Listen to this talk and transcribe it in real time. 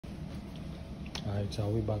Alright,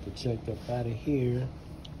 y'all, we about to check up out of here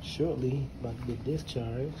shortly. About to get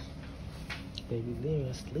discharged. Baby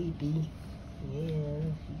Lirah sleepy. Yeah,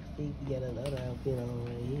 she's sleepy. Got another outfit on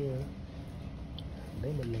right here.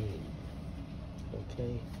 Lemonade.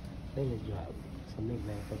 Okay, lemon drop. It's a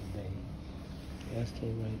nickname for the day. That's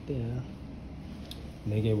came right there.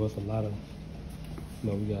 And they gave us a lot of, we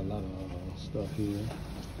got a lot of stuff here.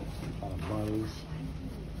 A lot of bottles.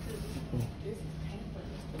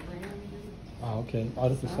 Oh, okay. Oh,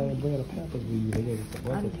 this is the same brand of Pampers we use. They gave us a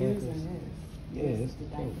bunch of Pampers. Yeah, it's the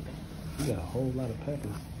thing. We got a whole lot of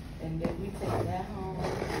Pampers. And then we take that home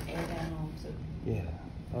and that home too. Yeah.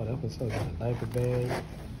 Oh, that's what's up. Got a diaper bag.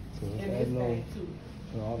 So it's And adding this on bag too.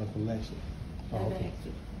 for all the collection. Oh, That okay. bag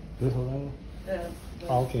too. This one right here?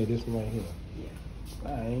 Oh, okay, this one right here. Yeah.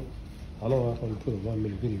 Alright. I know I was going to put a 1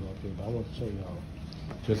 minute video up here, but I want to show y'all.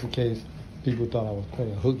 Just in case people thought I was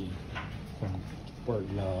playing hooky from work.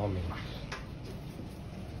 No, I mean,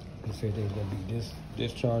 they said they was going to be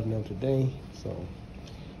discharging them today, so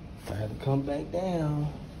I had to come back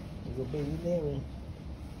down. There's a baby Lirah.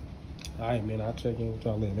 Alright, man, I'll check in with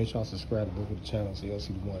y'all later. Make sure y'all subscribe to both of the channels so y'all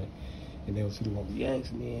see the one. And they'll see the one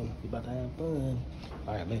reacts, man. We about to have fun.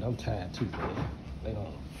 Alright, later. I'm tired too, man. Later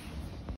on.